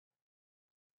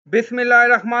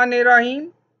Bismillahirrahmanirrahim.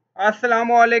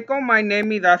 Assalamu alaikum. My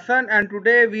name is Hassan and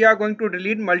today we are going to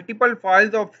delete multiple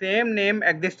files of same name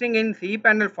existing in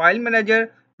cPanel file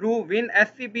manager through Win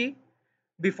SCP.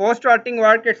 Before starting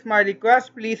work, it's my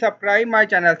request, please subscribe my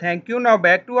channel. Thank you. Now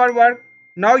back to our work.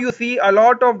 Now you see a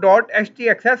lot of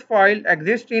 .htaccess file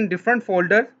exist in different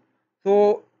folders.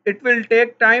 So it will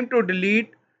take time to delete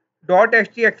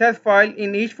 .htaccess file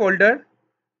in each folder.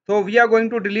 So we are going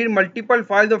to delete multiple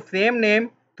files of same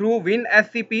name through Win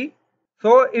SCP.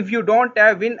 So if you don't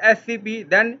have Win SCP,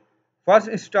 then first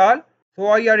install. So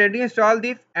I already installed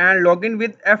this and login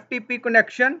with FTP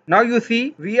connection. Now you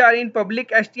see we are in public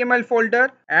HTML folder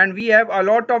and we have a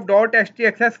lot of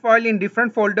 .htaccess file in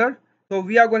different folders. So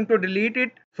we are going to delete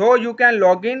it. So you can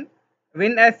log in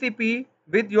Win SCP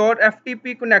with your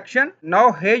FTP connection.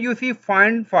 Now here you see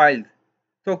find files.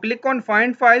 So click on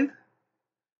find files.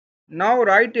 Now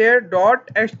write here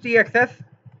 .htaccess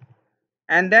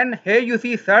and then here you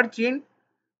see search in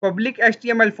public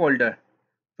HTML folder.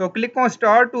 So click on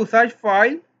start to search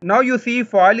file. Now you see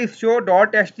file is show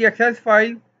 .htaccess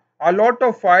file. A lot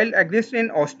of file exists in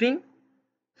hosting.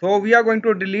 So we are going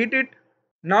to delete it.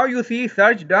 Now you see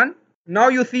search done. Now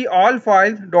you see all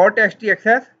files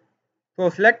 .htaccess. So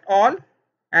select all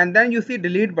and then you see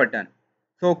delete button.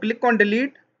 So click on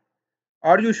delete.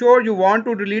 Are you sure you want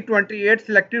to delete 28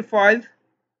 selected files?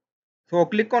 So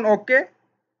click on OK.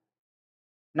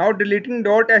 Now deleting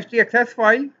 .htaccess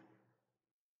file.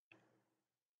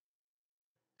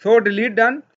 So delete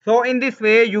done. So in this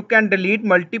way you can delete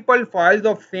multiple files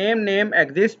of same name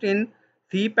exist in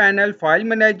cPanel file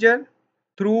manager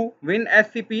through Win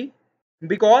SCP.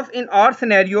 Because in our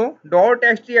scenario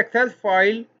 .htaccess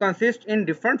file consists in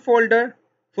different folder,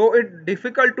 so it's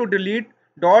difficult to delete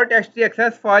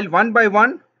 .htaccess file one by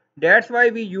one. That's why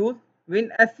we use Win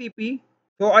SCP.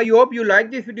 So I hope you like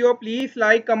this video. Please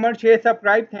like, comment, share,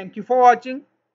 subscribe. Thank you for watching.